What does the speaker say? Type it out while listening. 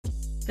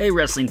Hey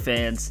wrestling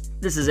fans,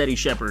 this is Eddie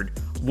Shepard,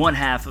 one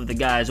half of the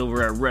guys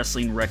over at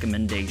Wrestling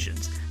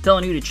Recommendations,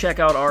 telling you to check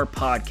out our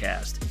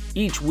podcast.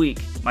 Each week,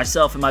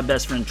 myself and my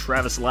best friend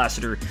Travis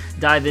Lassiter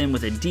dive in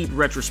with a deep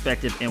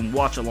retrospective and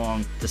watch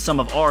along to some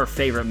of our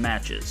favorite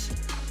matches.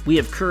 We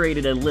have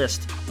curated a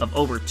list of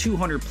over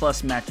 200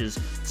 plus matches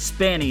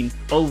spanning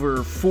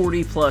over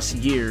 40 plus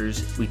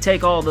years. We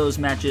take all those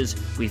matches,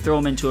 we throw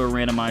them into a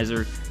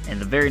randomizer,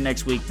 and the very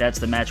next week, that's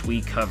the match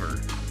we cover.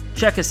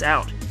 Check us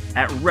out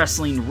at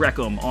Wrestling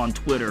Recom on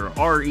Twitter,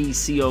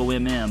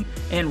 RECOMM,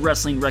 and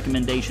Wrestling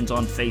Recommendations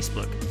on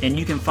Facebook. And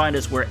you can find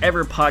us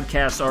wherever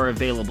podcasts are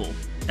available.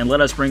 And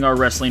let us bring our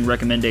wrestling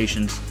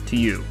recommendations to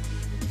you.